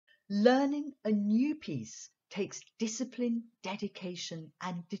Learning a new piece takes discipline, dedication,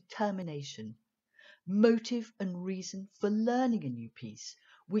 and determination. Motive and reason for learning a new piece,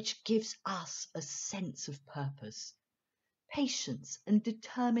 which gives us a sense of purpose. Patience and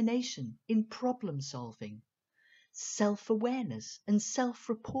determination in problem solving. Self-awareness and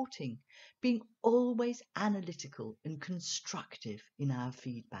self-reporting, being always analytical and constructive in our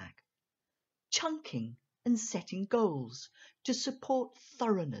feedback. Chunking and setting goals to support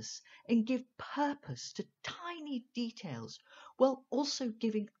thoroughness and give purpose to tiny details, while also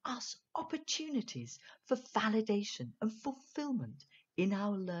giving us opportunities for validation and fulfillment in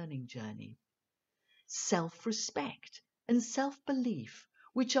our learning journey. Self-respect and self-belief,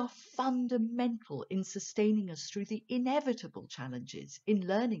 which are fundamental in sustaining us through the inevitable challenges in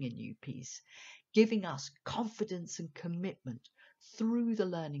learning a new piece, giving us confidence and commitment through the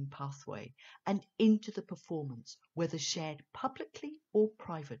learning pathway and into the performance, whether shared publicly or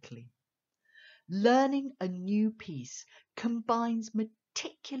privately. Learning a new piece combines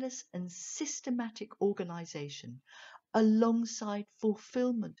meticulous and systematic organisation alongside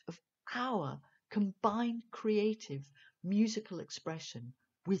fulfillment of our combined creative musical expression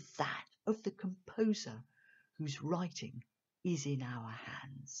with that of the composer whose writing is in our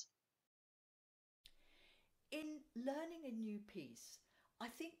hands. In learning a new piece, I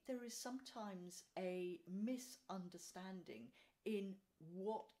think there is sometimes a misunderstanding in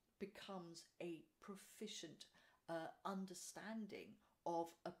what becomes a proficient understanding of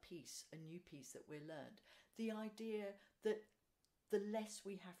a piece, a new piece that we're learned. The idea that the less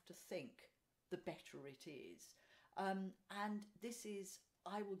we have to think, the better it is. And this is,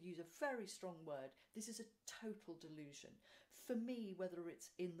 I will use a very strong word, this is a total delusion. For me, whether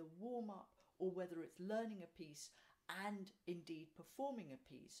it's in the warm-up or whether it's learning a piece and indeed performing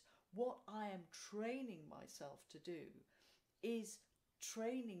a piece, what I am training myself to do is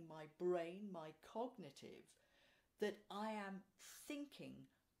training my brain, my cognitive, that I am thinking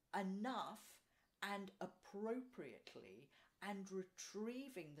enough and appropriately and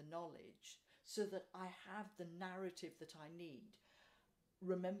retrieving the knowledge so that I have the narrative that I need.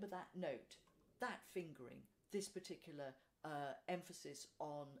 Remember that note, that fingering, this particular emphasis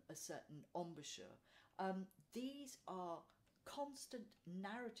on a certain embouchure. These are constant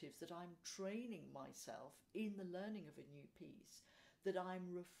narratives that I'm training myself in the learning of a new piece, that I'm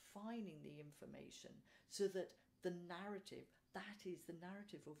refining the information so that the narrative, that is the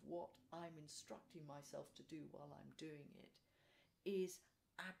narrative of what I'm instructing myself to do while I'm doing it, is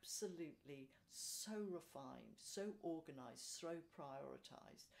absolutely so refined, so organised, so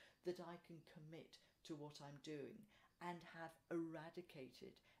prioritised that I can commit to what I'm doing and have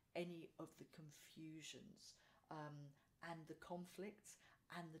eradicated any of the confusions and the conflicts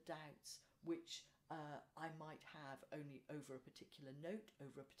and the doubts which I might have only over a particular note,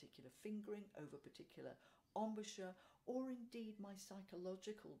 over a particular fingering, over a particular embouchure, or indeed my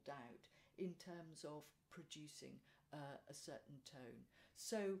psychological doubt in terms of producing a certain tone.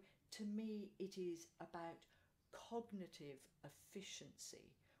 So to me it is about cognitive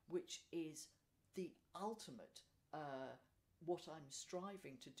efficiency, which is the ultimate what I'm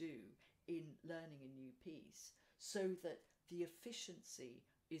striving to do in learning a new piece, so that the efficiency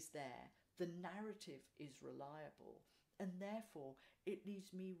is there, the narrative is reliable, and therefore it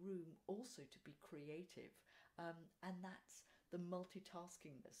leaves me room also to be creative. And that's the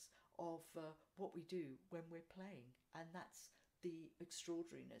multitaskingness of what we do when we're playing, and that's the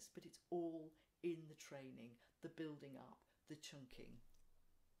extraordinariness, but it's all in the training, the building up, the chunking.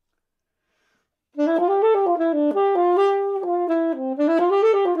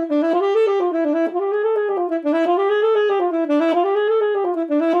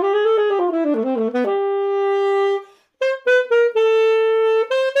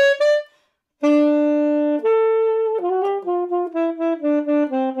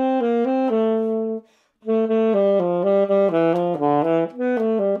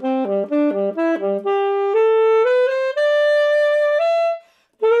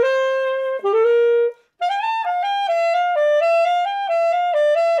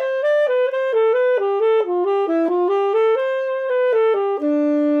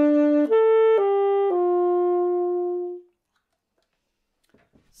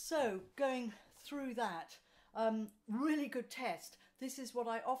 So going through that, really good test. This is what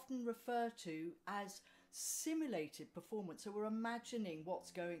I often refer to as simulated performance. So we're imagining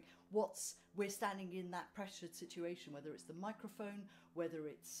we're standing in that pressured situation, whether it's the microphone, whether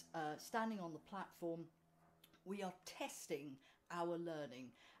it's standing on the platform. We are testing our learning.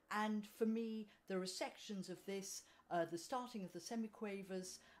 And for me, there are sections of this, the starting of the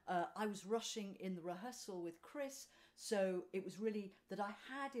semiquavers. I was rushing in the rehearsal with Chris, So it was really that I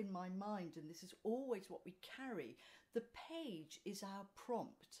had in my mind, and this is always what we carry, the page is our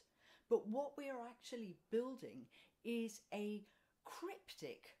prompt. But what we are actually building is a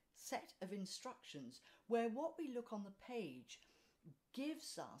cryptic set of instructions where what we look on the page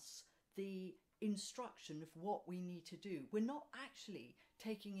gives us the instruction of what we need to do. We're not actually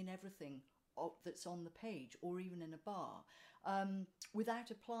taking in everything that's on the page or even in a bar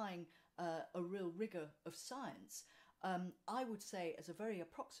without applying a real rigour of science. I would say, as a very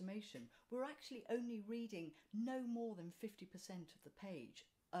approximation, we're actually only reading no more than 50% of the page,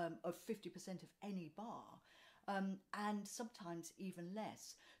 of 50% of any bar, and sometimes even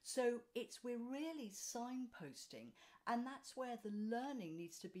less. So we're really signposting, and that's where the learning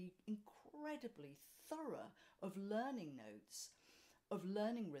needs to be incredibly thorough, of learning notes, of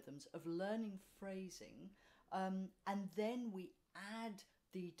learning rhythms, of learning phrasing, and then we add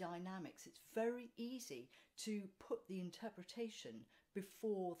the dynamics. It's very easy to put the interpretation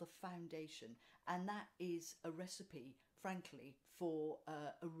before the foundation, and that is a recipe, frankly, for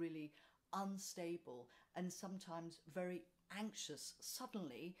a really unstable and sometimes very anxious,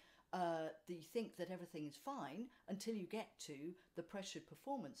 suddenly you think that everything is fine until you get to the pressured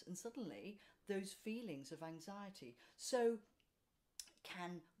performance, and suddenly those feelings of anxiety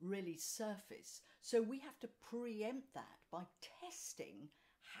can really surface. So we have to preempt that by testing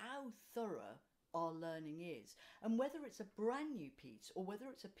how thorough our learning is, and whether it's a brand new piece or whether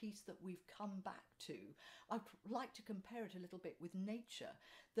it's a piece that we've come back to. I'd like to compare it a little bit with nature,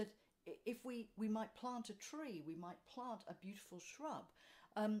 that if we might plant a tree, we might plant a beautiful shrub,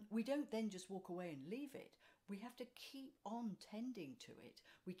 we don't then just walk away and leave it. We have to keep on tending to it.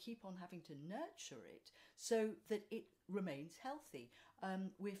 We keep on having to nurture it so that it remains healthy.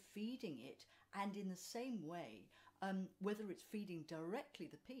 We're feeding it, and in the same way, whether it's feeding directly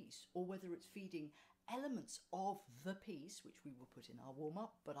the piece or whether it's feeding elements of the piece, which we will put in our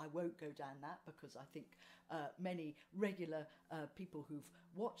warm-up, but I won't go down that because I think many regular people who've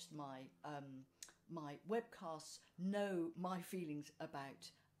watched my my webcasts know my feelings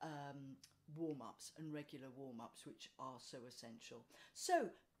about warm-ups and regular warm-ups, which are so essential. So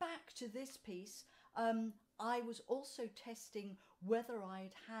back to this piece, I was also testing whether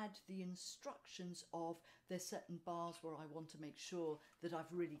I'd had the instructions of there's certain bars where I want to make sure that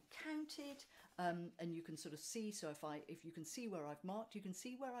I've really counted, and you can sort of see, so if you can see where I've marked, you can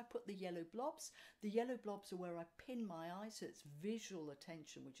see where I put the yellow blobs. The yellow blobs are where I pin my eyes, so it's visual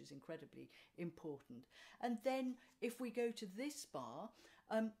attention, which is incredibly important. And then if we go to this bar,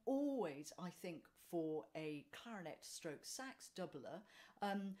 always, I think, for a clarinet stroke sax doubler,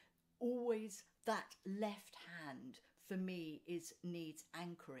 always that left hand for me needs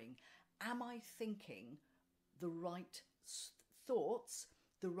anchoring. Am I thinking the right thoughts,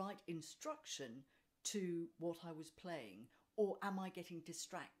 the right instruction to what I was playing, or am I getting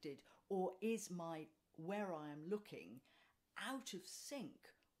distracted, or is where I am looking out of sync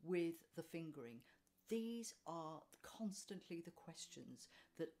with the fingering? These are constantly the questions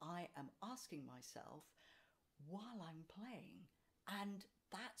that I am asking myself while I'm playing, and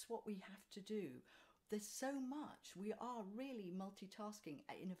that's what we have to do. There's so much. We are really multitasking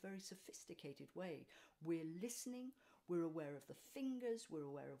in a very sophisticated way. We're listening, we're aware of the fingers, we're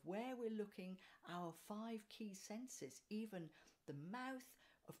aware of where we're looking, our 5 key senses, even the mouth,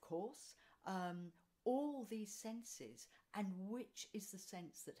 of course, all these senses, and which is the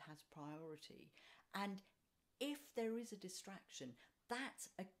sense that has priority. And if there is a distraction, that's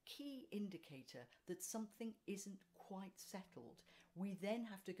a key indicator that something isn't quite settled. We then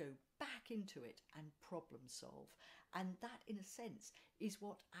have to go back into it and problem solve. And that, in a sense, is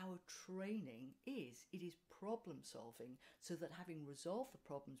what our training is. It is problem solving, so that having resolved the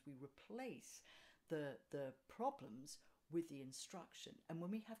problems, we replace the problems with the instruction. And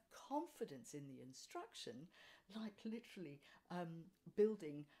when we have confidence in the instruction, like literally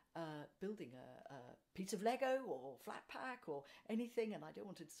building a piece of Lego or flat pack or anything, and I don't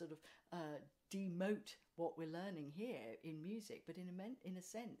want to sort of demote what we're learning here in music, but in a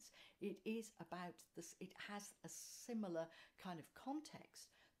sense it is about this. It has a similar kind of context,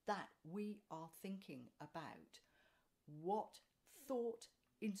 that we are thinking about what thought,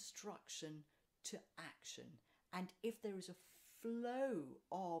 instruction to action, and if there is a flow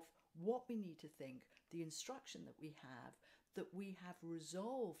of what we need to think, the instruction that we have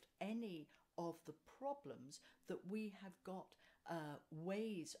resolved any of the problems, that we have got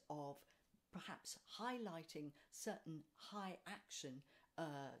ways of perhaps highlighting certain high action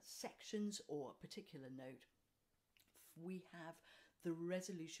sections or a particular note, we have the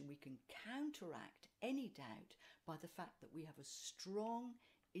resolution. We can counteract any doubt by the fact that we have a strong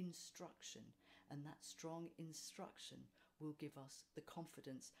instruction. and that strong instruction will give us the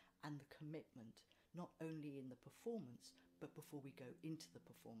confidence and the commitment, not only in the performance, but before we go into the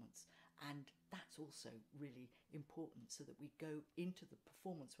performance. And that's also really important, so that we go into the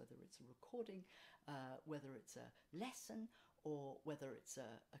performance, whether it's a recording, whether it's a lesson, or whether it's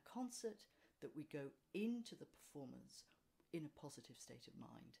a concert, that we go into the performance in a positive state of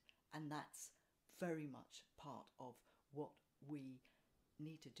mind. And that's very much part of what we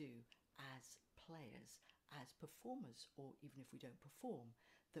need to do as players, as performers, or even if we don't perform,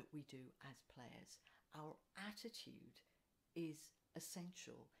 that we do as players. Our attitude is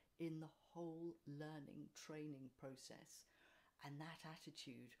essential in the whole learning, training process, and that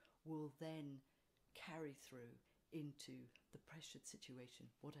attitude will then carry through into the pressured situation,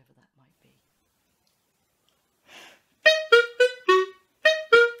 whatever that might be.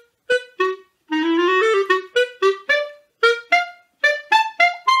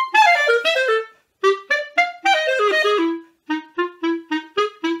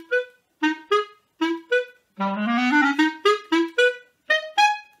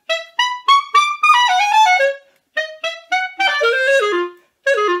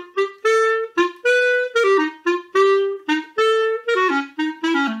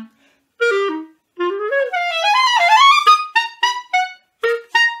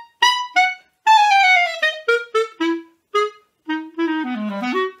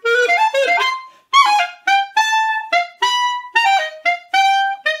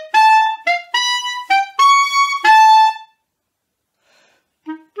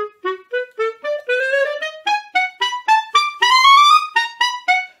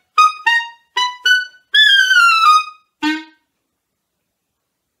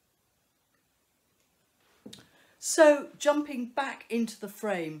 So jumping back into the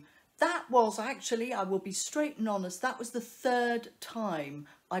frame, that was actually, I will be straight and honest, that was the third time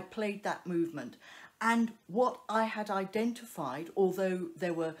I played that movement. And what I had identified, although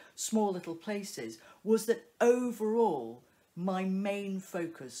there were small little places, was that overall my main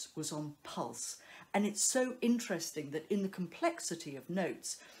focus was on pulse. And it's so interesting that in the complexity of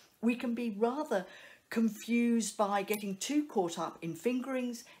notes, we can be rather confused by getting too caught up in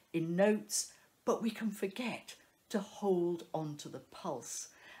fingerings, in notes, but we can forget to hold on to the pulse,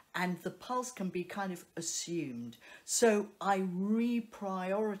 and the pulse can be kind of assumed. So I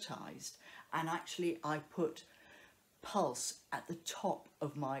reprioritized, and actually I put pulse at the top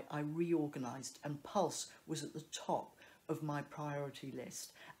of I reorganized, and pulse was at the top of my priority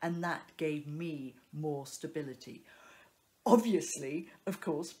list, and that gave me more stability. Obviously, of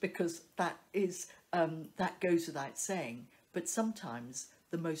course, because that goes without saying, but sometimes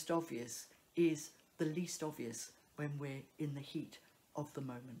the most obvious is the least obvious when we're in the heat of the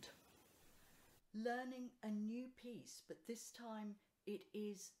moment. Learning a new piece, but this time it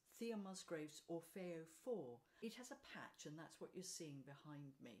is Thea Musgrave's Orfeo 4. It has a patch, and that's what you're seeing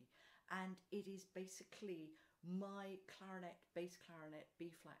behind me, and it is basically my clarinet, bass clarinet,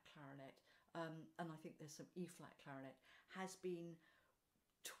 B-flat clarinet, and I think there's some E-flat clarinet, has been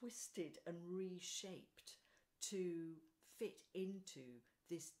twisted and reshaped to fit into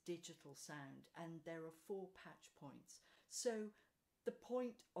this digital sound, and there are 4 patch points. So the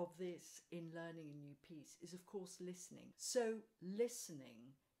point of this in learning a new piece is, of course, listening. So listening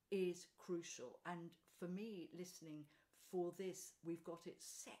is crucial, and for me, listening for this, we've got it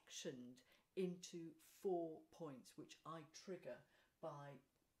sectioned into 4 points, which I trigger by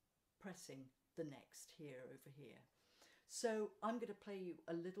pressing the next here over here. So I'm going to play you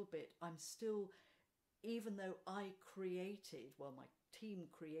a little bit. I'm still, even though I created, well, my team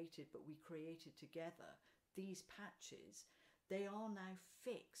created, but we created together these patches, they are now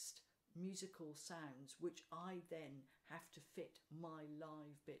fixed musical sounds, which I then have to fit my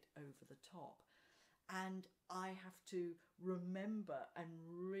live bit over the top. And I have to remember and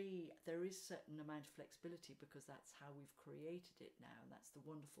there is certain amount of flexibility, because that's how we've created it now. And that's the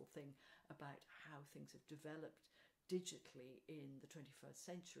wonderful thing about how things have developed digitally in the 21st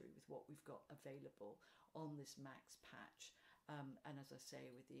century with what we've got available on this Max patch. And as I say,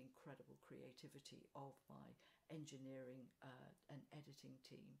 with the incredible creativity of my engineering and editing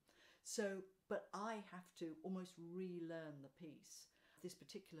team. So, but I have to almost relearn the piece. This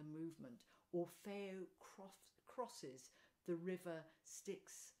particular movement, Orfeo crosses the river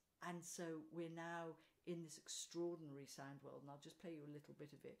Styx, and so we're now in this extraordinary sound world, and I'll just play you a little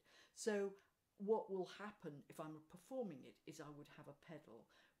bit of it. So what will happen if I'm performing it is I would have a pedal.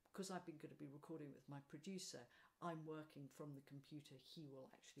 Because I've been going to be recording with my producer, I'm working from the computer. He will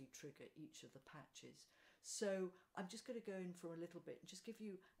actually trigger each of the patches. So I'm just going to go in for a little bit and just give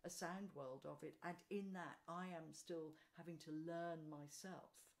you a sound world of it. And in that, I am still having to learn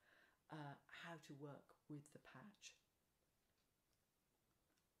myself how to work with the patch.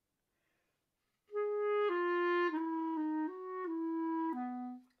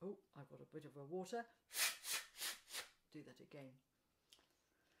 Oh, I've got a bit of a water. Do that again.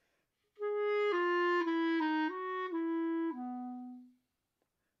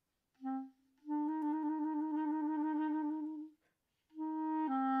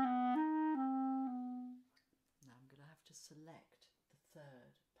 Now I'm going to have to select the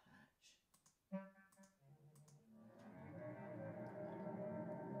third patch.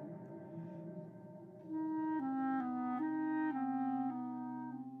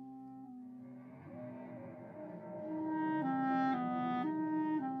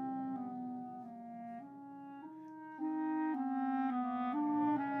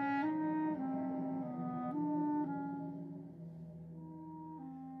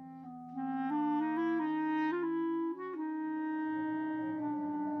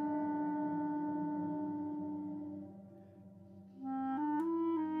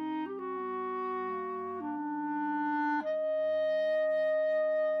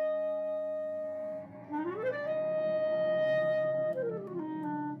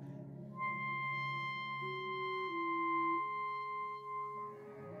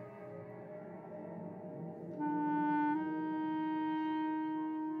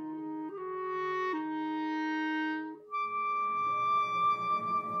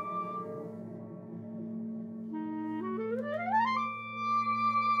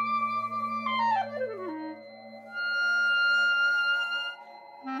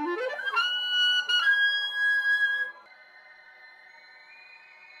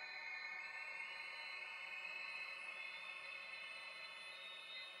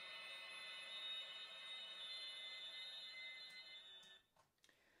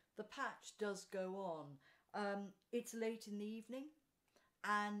 The patch does go on. It's late in the evening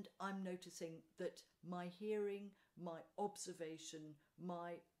and I'm noticing that my hearing, my observation,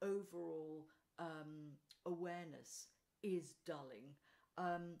 my overall awareness is dulling.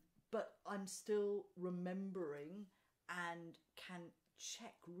 But I'm still remembering and can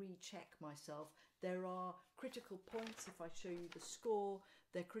recheck myself. There are critical points. If I show you the score,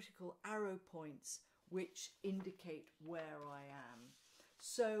 they're critical arrow points which indicate where I am.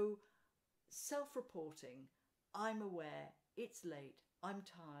 So, self-reporting, I'm aware, it's late, I'm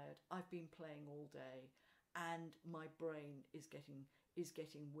tired, I've been playing all day, and my brain is getting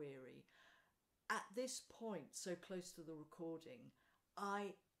weary. At this point, so close to the recording,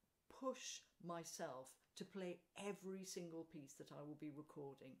 I push myself to play every single piece that I will be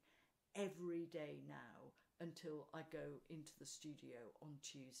recording every day now until I go into the studio on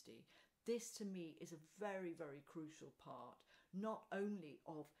Tuesday. This to me is a very, very crucial part, not only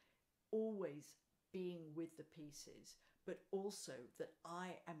of always being with the pieces, but also that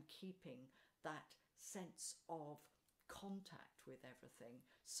I am keeping that sense of contact with everything,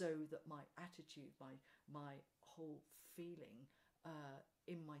 so that my attitude, my whole feeling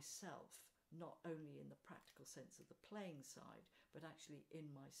in myself, not only in the practical sense of the playing side, but actually in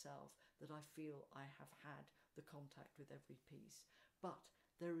myself, that I feel I have had the contact with every piece. But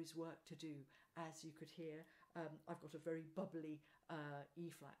there is work to do. As you could hear, I've got a very bubbly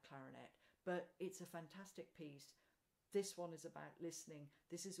E-flat clarinet, but it's a fantastic piece. This one is about listening.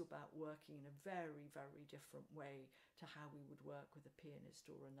 This is about working in a very, very different way to how we would work with a pianist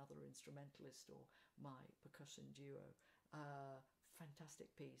or another instrumentalist or my percussion duo.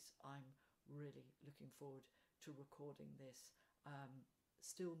 Fantastic piece. I'm really looking forward to recording this.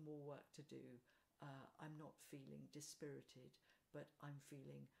 Still more work to do. I'm not feeling dispirited, but I'm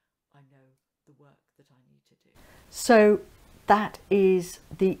feeling I know the work that I need to do. So that is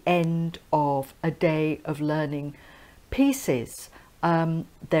the end of a day of learning pieces.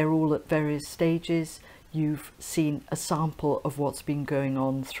 They're all at various stages. You've seen a sample of what's been going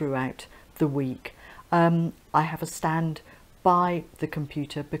on throughout the week. I have a stand by the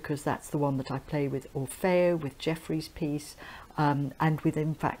computer because that's the one that I play with Orfeo, with Jeffrey's piece, and with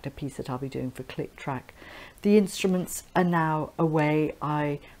in fact a piece that I'll be doing for Click Track. The instruments are now away.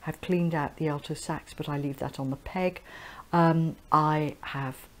 I have cleaned out the alto sax, but I leave that on the peg. I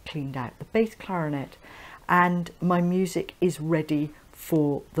have cleaned out the bass clarinet, and my music is ready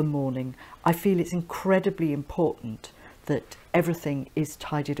for the morning. I feel it's incredibly important that everything is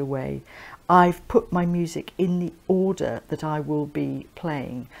tidied away. I've put my music in the order that I will be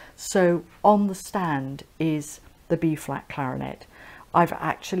playing. So on the stand is the B-flat clarinet. I've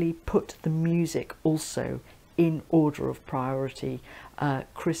actually put the music also in order of priority.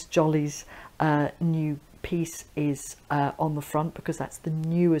 Chris Jolly's new piece is on the front because that's the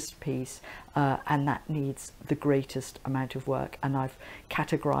newest piece, and that needs the greatest amount of work, and I've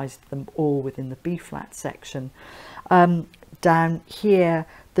categorized them all within the B flat section. Down here,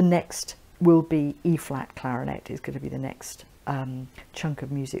 the next will be E flat clarinet is going to be the next chunk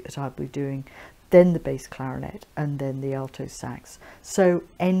of music that I'll be doing, then the bass clarinet, and then the alto sax. So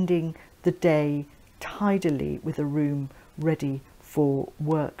ending the day tidily with a room ready for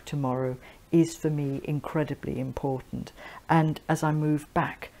work tomorrow is for me incredibly important. And as I move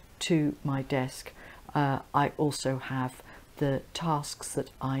back to my desk, I also have the tasks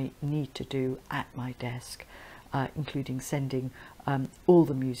that I need to do at my desk, including sending all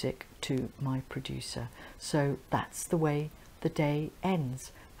the music to my producer. So that's the way the day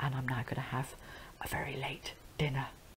ends, and I'm now going to have a very late dinner.